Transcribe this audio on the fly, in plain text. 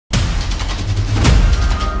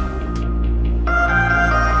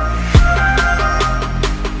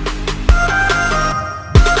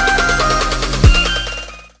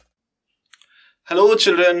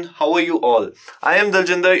children, how are you all? I am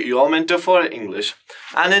Daljinder, your mentor for English.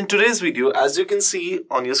 And in today's video, as you can see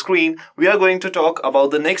on your screen, we are going to talk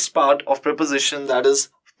about the next part of preposition, that is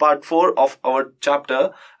part 4 of our chapter,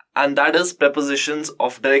 and that is prepositions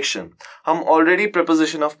of direction. हम already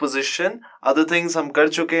preposition of position, other things हम कर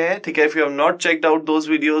चुके हैं, ठीक है? If you have not checked out those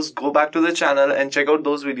videos, go back to the channel and check out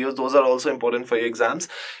those videos. Those are also important for your exams.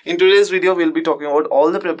 In today's video, we'll be talking about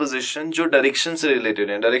all the prepositions जो direction से related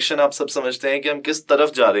हैं. Direction आप सब समझते हैं कि हम किस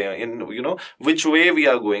तरफ जा रहे हैं, in which way we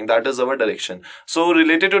are going. That is our direction. So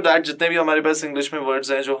related to that, जितने भी हमारे पास English में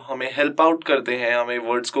words हैं जो हमें help out करते हैं, हमें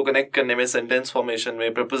words को connect करने में, sentence formation में,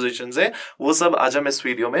 prepositions हैं, वो सब आज हम इस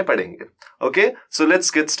वीडियो में पढ़ेंगे. Okay, so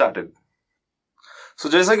let's get started. So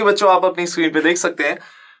जैसा कि बच्चों आप अपनी स्क्रीन पे देख सकते हैं,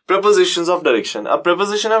 prepositions of direction. अब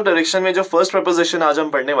preposition of direction में जो first preposition आज हम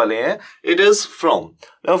पढ़ने वाले हैं, it is from.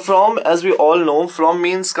 Now from, as we all know, from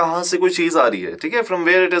means कहाँ से कोई चीज आ रही है, ठीक है? From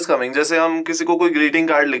where it is coming. जैसे हम किसी को कोई greeting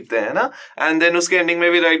card लिखते हैं ना, and then उसके ending में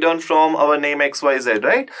we write down from our name XYZ,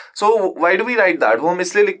 right? So why do we write that? वो हम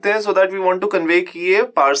इसलिए लिखते हैं so that we want to convey कि ये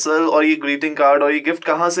parcel और ये greeting card और ये gift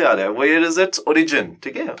कहाँ से आ रहा है? Where is its origin?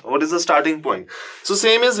 ठीक है? What is the starting point? So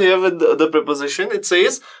same is here with the preposition. It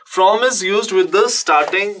says from is used with the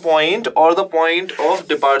starting point or the point of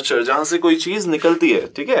departure, जहाँ से कोई चीज निकलती है,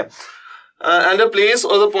 ठीक है? And a place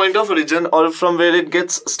or the point of origin or from where it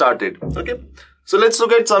gets started. Okay, so let's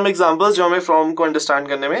look at some examples जो हमें from को understand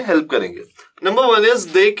करने में help करेंगे. Number 1 is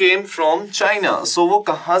they came from China. So वो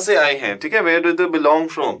कहाँ से आए हैं, ठीक है? Where do they belong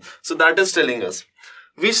from? So that is telling us.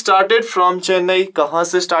 We started from Chennai. कहाँ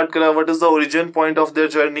से start करा? What is the origin point of their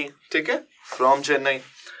journey? ठीक है? From Chennai.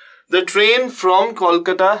 The train from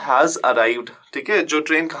Kolkata has arrived. ठीक है? जो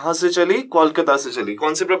train कहाँ से चली? कोलकाता से चली.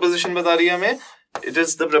 कौन सी preposition बता रही है हमें? It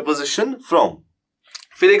is the preposition from.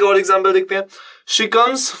 फिर एक और एग्जाम्पल देखते हैं. She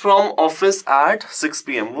comes from office at 6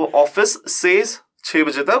 PM. वो ऑफिस से 6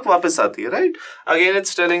 बजे तक वापस आती है, right? Again,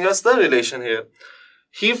 it's telling us the relation here.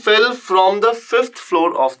 He fell from the 5th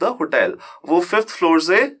floor of the hotel. वो 5th floor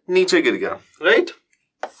से नीचे गिर गया, right?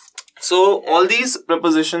 So all these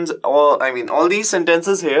prepositions, all these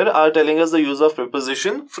sentences here are telling us the use of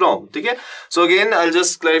preposition from. ठीक है? So again, I'll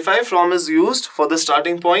just clarify. From is used for the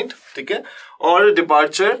starting point, ठीक है? Or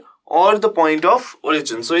departure or the point of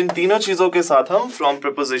origin. So इन तीनों चीजों के साथ हम from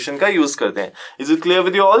preposition का use करते हैं. Is it clear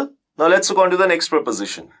with you all? Now let's look on to the next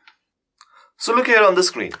preposition. So look here on the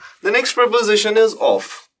screen. The next preposition is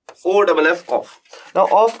off. O-F-F, off. Now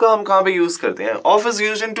off का हम कहाँ पे use करते हैं? Off is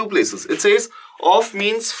used in 2 places. It says off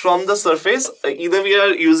means from the surface. Either we are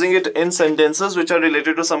using it in sentences which are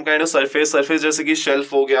related to some kind of surface. Surface जैसे कि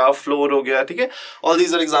shelf हो गया, floor हो गया, ठीक है? All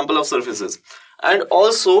these are example of surfaces. And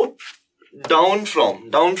also down from.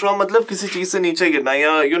 Down from मतलब किसी चीज से नीचे गिरना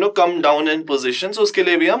या come down in position. So उसके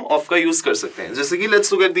लिए भी हम off का use कर सकते हैं. जैसे कि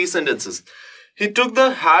let's look at these sentences. He took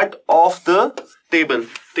the hat off the table.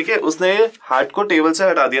 ठीक है? उसने hat को टेबल से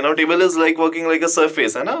हटा दिया. Now table is like working like a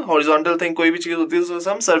surface, है ना? Horizontal thing कोई भी चीज होती है उसे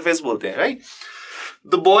हम surface बोलते हैं, right?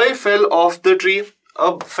 The boy fell off the tree.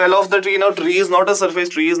 अब fell off the tree. Now tree is not a surface.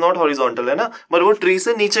 Tree is not horizontal, है ना? but वो tree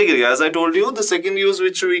से नीचे गिर गया. As I told you, the second use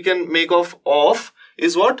which we can make of off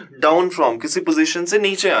is what? Down from. किसी position से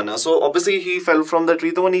नीचे आना. So obviously he fell from the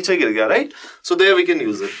tree, तो वो नीचे गिर गया, right? So there we can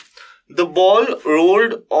use it. The ball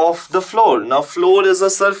rolled off the floor. Now floor is a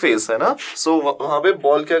surface, है ना? So वहाँ पे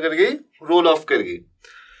ball क्या कर गई? Roll off कर गई.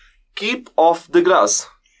 Keep off the grass.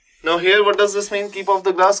 Now here what does this mean? Keep off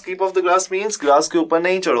the grass. Keep off the grass means grass के ऊपर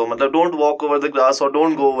नहीं चढ़ो. मतलब don't walk over the grass or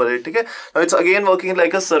don't go over it. ठीक है? Now it's again working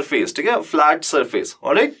like a surface. ठीक है? Flat surface.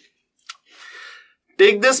 Alright?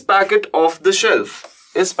 Take this packet off the shelf.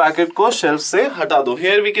 इस पैकेट को शेल्फ से हटा दो.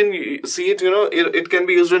 Here we can see it. It can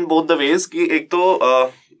be used in both the ways. कि एक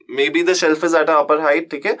तो maybe the shelf is at an upper height,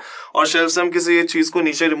 ठीक है? और shelf से हम किसी चीज को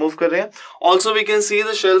नीचे remove कर रहे हैं. Also we can see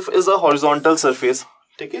the shelf is a horizontal surface,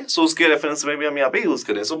 ठीक है? So उसके reference में भी हम यहाँ पे use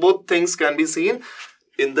करें. So both things can be seen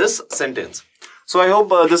in this sentence. So I hope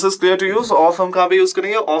this is clear to you. So off हम कहाँ पे use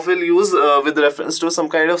करेंगे? Off will use with reference to some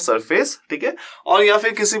kind of surface, ठीक है? और या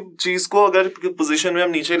फिर किसी चीज को अगर position में हम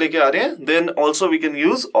नीचे लेके आ रहे हैं, then also we can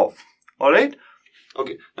use off. Alright?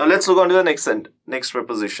 Okay. Now let's look on to the next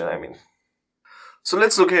preposition. So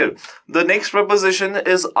let's look here. The next preposition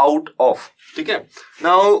is out of. ठीक है?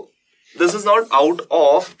 Now this is not out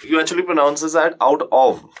of. You actually pronounce this as out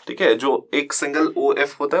of. ठीक है? जो एक single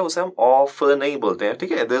of होता है उसे हम off नहीं बोलते हैं.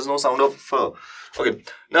 ठीक है? There is no sound of Okay.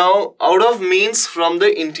 Now out of means from the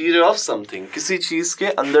interior of something. किसी चीज के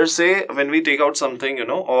अंदर से when we take out something,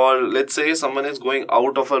 or let's say someone is going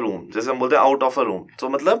out of a room. जैसे हम बोलते हैं out of a room. तो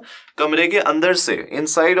मतलब कमरे के अंदर से,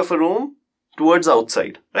 inside of a room towards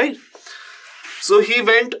outside, right? So he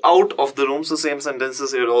went out of the room. So same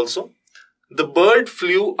sentences here also. The bird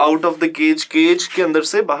flew out of the cage. Cage के अंदर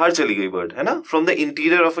से बाहर चली गई bird, है ना? From the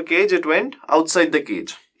interior of a cage, it went outside the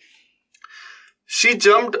cage. She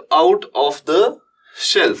jumped out of the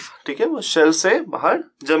shelf. ठीक है, वो shelf से बाहर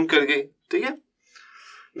jump कर गई. ठीक है?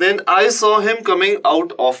 Then I saw him coming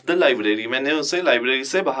out of the library. मैंने उसे library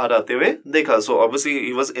से बाहर आते हुए देखा. So obviously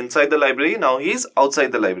he was inside the library. Now he is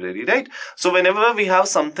outside the library, right? So whenever we have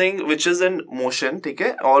something which is in motion, ठीक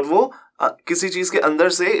है, और वो किसी चीज के अंदर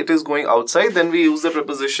से it is going outside, then we use the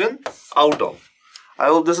preposition out of. I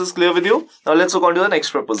hope this is clear with you. Now let's look on to the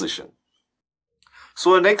next preposition.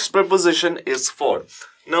 So our next preposition is for.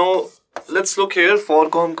 Now let's look here. For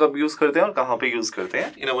को हम कब use करते हैं और कहाँ पे use करते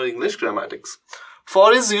हैं in our English grammatics.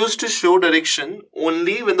 For is used to show direction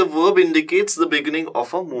only when the verb indicates the beginning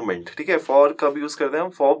of a movement. ठीक है, for कब use करते हैं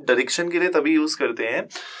हम? For direction के लिए तभी use करते हैं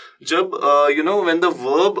जब when the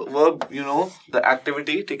verb the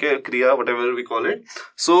activity, ठीक है, क्रिया, whatever we call it,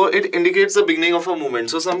 so it indicates the beginning of a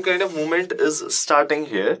movement. So some kind of movement is starting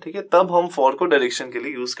here. ठीक है, तब हम for को direction के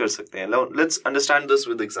लिए use कर सकते हैं. Now let's understand this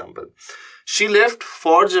with example. She left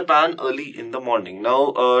for Japan early in the morning.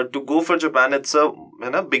 Now to go for Japan, it's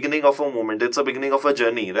a beginning of a movement. It's a beginning of a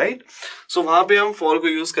journey, right? So वहाँ पे हम for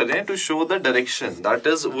को use कर रहे हैं to show the direction. That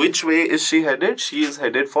is, which way is she headed? She is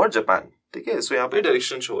headed for Japan. ठीक है, so यहाँ पे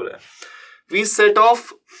direction show रहा है. We set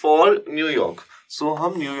off for New York. So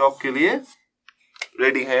हम New York के लिए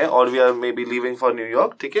ready हैं, or we are maybe leaving for New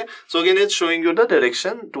York. ठीक है, so again it's showing you the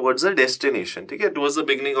direction towards the destination. ठीक है, towards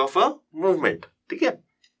the beginning of a movement. ठीक है.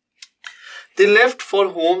 They left for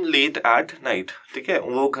home late at night. ठीक है,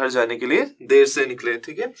 वो घर जाने के लिए देर से निकले.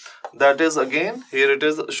 ठीक है, that is again here it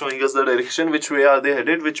is showing us the direction, which way are they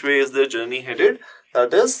headed, which way is their journey headed,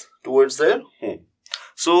 that is towards their home.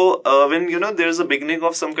 So when there is a beginning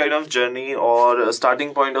of some kind of journey or a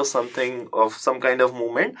starting point of something, of some kind of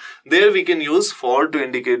movement, there we can use for to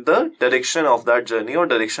indicate the direction of that journey or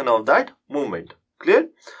direction of that movement. Clear?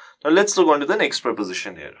 Now let's look on to the next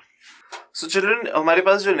preposition here. So children, हमारे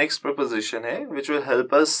पास जो next preposition है, which will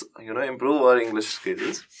help us improve our English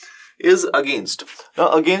skills, is against. Now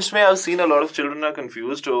against में I've seen a lot of children are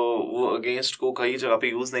confused. वो against को कई जगह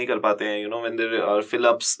पे use नहीं कर पाते हैं. When there are fill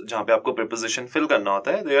ups जहाँ पे आपको preposition fill करना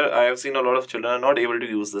होता है, there I have seen a lot of children are not able to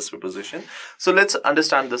use this preposition. So let's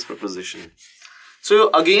understand this preposition. So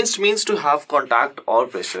against means to have contact or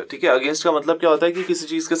pressure. ठीक है, against का मतलब क्या होता है कि किसी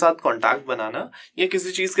चीज के साथ contact बनाना या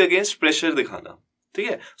किसी चीज के against pressure दिखाना. ठीक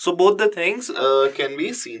है, so both the things can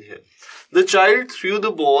be seen here. The child threw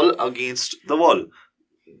the ball against the wall.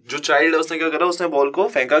 जो child है उसने क्या करा, उसने बॉल को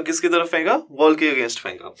फेंका, किसकी तरफ फेंका? वॉल के अगेंस्ट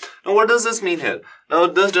फेंका. Now what does this mean here? Now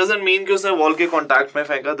this doesn't mean कि उसने वॉल के कांटेक्ट में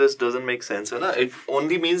फेंका. This doesn't make sense, है ना? It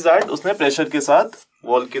only means that उसने प्रेशर के साथ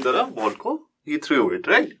वॉल की तरफ बॉल को he threw it,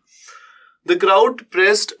 right? The crowd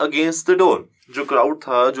pressed against the door. जो क्राउड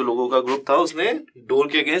था, जो लोगों का ग्रुप था, उसने डोर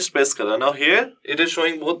के अगेंस्ट प्रेस करा. Now here it is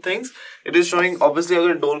showing both things. It is showing obviously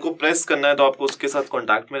अगर डोर को प्रेस करना है तो आपको उसके साथ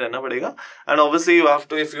कांटेक्ट में रहना पड़ेगा. And obviously you have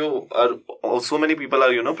to, if you are so many people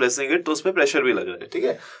are pressing it, तो उस पर प्रेशर भी लग रहा है. ठीक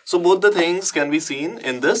है, so both the things can be seen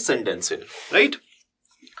in this sentence here, right?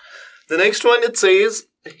 The next one it says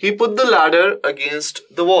he put the ladder against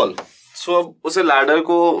the wall. सो अब उसे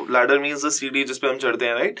लैडर मीन्स द सीढ़ी जिसपे हम चढ़ते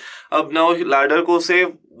हैं, राइट? अब नाउ लैडर को उसे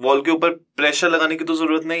वॉल के ऊपर प्रेशर लगाने की तो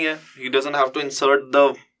जरूरत नहीं है. He doesn't have to insert the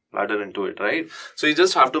ladder into it, right? So you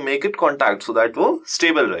just have to make it contact so that वो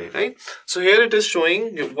स्टेबल रहे, right? So here it is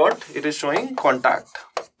showing what? It is showing contact,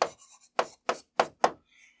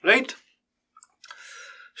 right?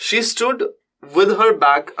 She stood with her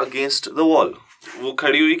back against the wall. वो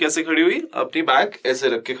खड़ी हुई, कैसे खड़ी हुई? अपनी back ऐसे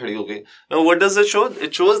रख के खड़ी हो गई. Now what does it show?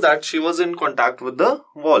 It shows that she was in contact with the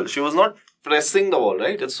wall. She was not pressing the wall,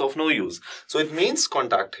 right? It's of no use. So it means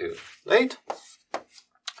contact here, right?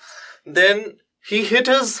 Then he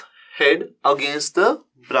hit his head against the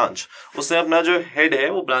branch. उसने अपना जो head है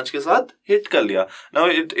वो branch के साथ hit कर लिया. Now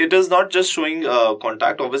it is not just showing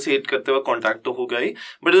contact. Obviously hit करते हुए contact तो होगा ही,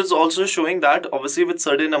 but it is also showing that obviously with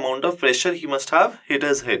certain amount of pressure he must have hit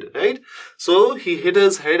his head, right? So he hit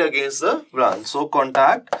his head against the branch. So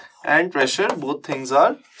contact and pressure, both things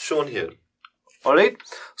are shown here. Alright,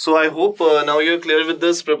 so I hope now you're clear with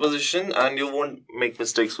this preposition and you won't make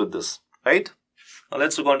mistakes with this, right? Now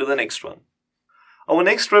let's look on to the next one. Our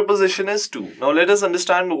next preposition is to. Now let us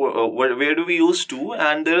understand where do we use to,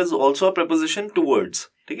 and there is also a preposition towards.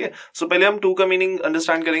 ठीक है, so पहले हम to का meaning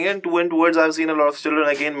understand करेंगे, and to and towards I've seen a lot of children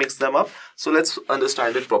again mix them up. So let's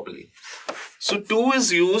understand it properly. So to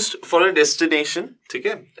is used for a destination. ठीक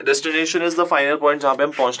है, destination is the final point जहाँ पे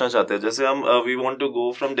हम पहुँचना चाहते हैं. जैसे हम we want to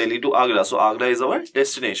go from Delhi to Agra, so Agra is our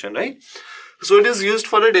destination, right? So it is used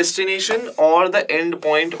for a destination or the end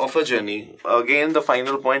point of a journey. Again, the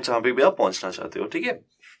final point जहाँ पे भी आप पहुँचना चाहते हो, ठीक है?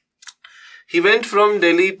 He went from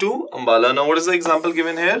Delhi to Ambala. Now, what is the example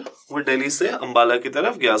given here? वो Delhi से Ambala की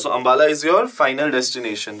तरफ गया. So Ambala is your final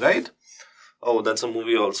destination, right? Oh, that's a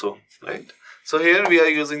movie also, right? So here we are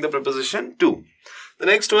using the preposition to. The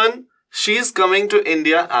next one, she is coming to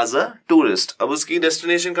India as a tourist. अब उसकी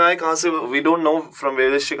destination कहाँ है? कहाँ से? We don't know from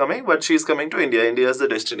where is she coming, but she is coming to India. India is the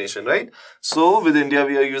destination, right? So with India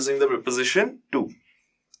we are using the preposition to.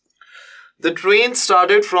 The train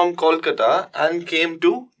started from Kolkata and came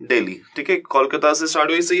to Delhi. ठीक है, कोलकाता से start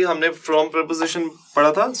हुई, सही हमने from preposition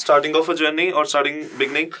पढ़ा था, starting of a journey or starting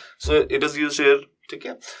beginning. So it is used here, ठीक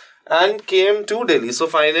है, and came to Delhi. So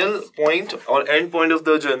final point or end point of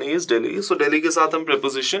the journey is Delhi. So Delhi के साथ हम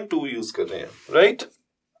preposition to use कर रहे हैं, right?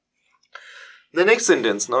 The next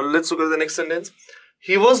sentence. Now let's look at the next sentence.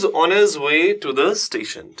 He was on his way to the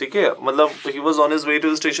station. ठीक है, मतलब he was on his way to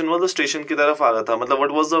the station, वो the station की तरफ आ रहा था. मतलब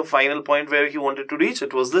what was the final point where he wanted to reach?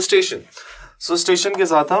 It was the station. So station के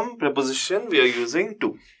साथ हम preposition we are using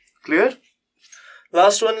to. Clear?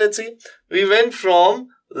 Last one, let's see. We went from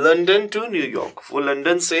London to New York. वो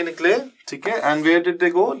London से निकले, ठीक है, and where did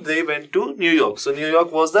they go? They went to New York. So New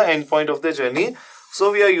York was the end point of the journey.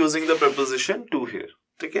 So we are using the preposition to here.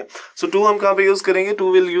 ठीक है, so to हम कहाँ पे use करेंगे? To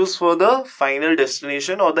will use for the final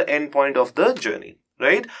destination or the end point of the journey,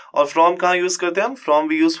 right? और from कहाँ use करते हैं हम? From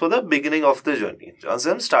we use for the beginning of the journey, जहाँ से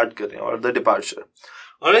हम start कर रहे हैं, or the departure.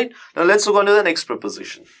 Alright, now let's look on to the next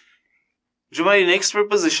preposition. जो हमारी next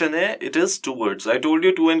preposition है, it is towards. I told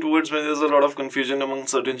you to and towards when there's a lot of confusion among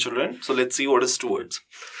certain children. So let's see what is towards.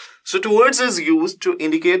 So towards is used to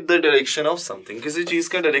indicate the direction of something. किसी चीज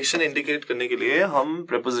का direction indicate करने के लिए हम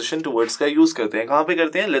preposition towards का use करते हैं. कहाँ पे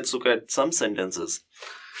करते हैं? Let's look at some sentences.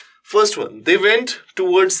 First one, they went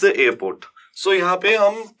towards the airport. So यहाँ पे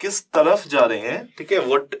हम किस तरफ जा रहे हैं, ठीक है?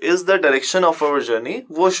 What is the direction of our journey?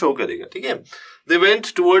 वो show करेगा, ठीक है? They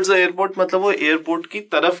went towards the airport मतलब वो airport की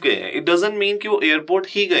तरफ गए हैं. It doesn't mean कि वो airport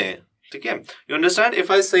ही गए हैं, ठीक है? You understand?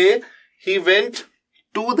 If I say he went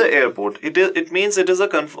to the airport, it means it is a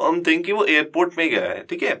confirmed thing कि वो airport में गया है,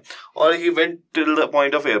 ठीक है? और he went till the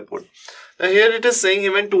point of airport. Now here it is saying he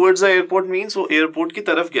went towards the airport means वो airport की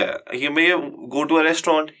तरफ गया है. He may go to a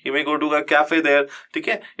restaurant, he may go to a cafe there, ठीक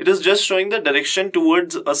है? It is just showing the direction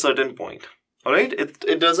towards a certain point. Alright?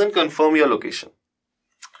 It doesn't confirm your location.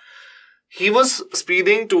 He was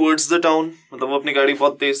speeding towards the town. मतलब वो अपनी गाड़ी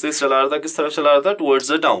बहुत तेज तेज चला रहा था. किस तरफ चला रहा था? Towards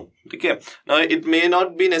the town. ठीक है. Now it may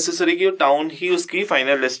not be necessary कि वो town ही उसकी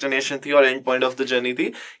final destination थी और end point of the journey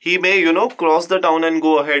थी. He may cross the town and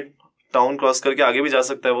go ahead. Town cross करके आगे भी जा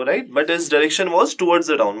सकता है वो, right? But his direction was towards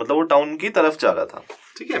the town. मतलब वो town की तरफ जा रहा था.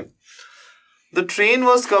 ठीक है. The train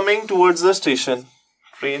was coming towards the station.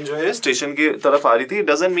 Train जो है station की तरफ आ रही थी. It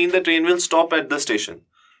doesn't mean the train will stop at the station.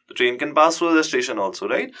 The train can pass through the station also,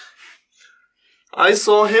 right? I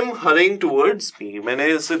saw him hurrying towards me. मैंने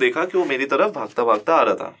इसे देखा कि वो मेरी तरफ भागता भागता आ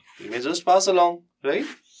रहा था. He may just pass along, right?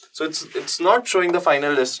 So it's not showing the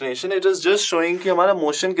final destination. It is just showing कि हमारा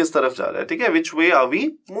motion किस तरफ जा रहा है, ठीक है? Which way are we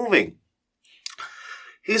moving?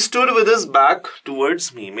 He stood with his back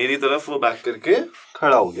towards me. मेरी तरफ वो back करके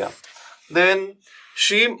खड़ा हो गया. Then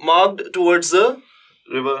she marked towards the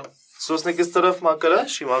river. So उसने किस तरफ मार्क करा?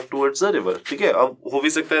 She marked towards the river. ठीक है, अब हो भी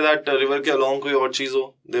सकता है that river के along कोई और चीज हो.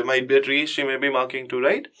 There might be a tree. She may be marking to,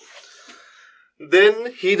 right?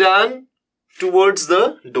 Then he ran towards the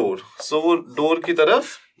door. So वो door की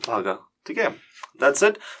तरफ भागा. ठीक है, that's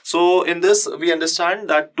it. So in this we understand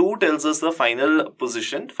that to tells us the final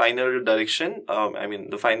position, final direction. I mean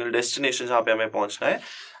the final destination जहाँ पे हमें पहुँचना है.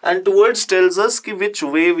 And towards tells us कि which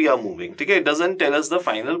way we are moving. ठीक है, it doesn't tell us the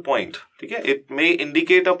final point. ठीक है, it may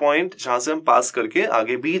indicate a point जहाँ से हम pass करके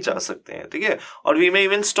आगे भी जा सकते हैं. ठीक है, और we may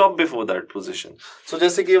even stop before that position. So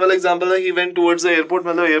जैसे कि ये वाला example है, he went towards the airport,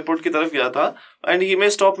 मतलब airport की तरफ गया था, and he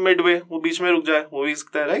may stop midway, वो बीच में रुक जाए, वो भी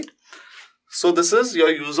सकता है, right? So this is your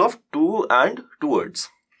use of to and towards.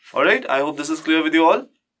 Alright, I hope this is clear with you all.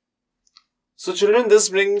 So children, this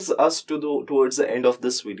brings us towards the end of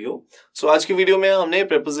this video. So आज की video में हमने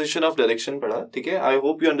preposition of direction पढ़ा, ठीक है? I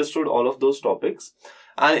hope you understood all of those topics.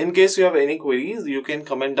 And in case you have any queries, you can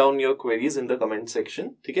comment down your queries in the comment section,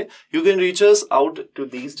 ठीक है? You can reach us out to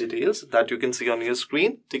these details that you can see on your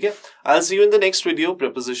screen, ठीक है? I'll see you in the next video,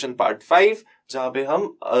 preposition part 5, जहाँ पे हम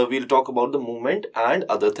we'll talk about the movement and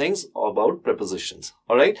other things about prepositions.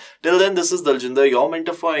 Alright? Till then, this is Daljinder, your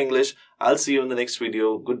mentor for English. I'll see you in the next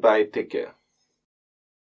video. Goodbye. Take care.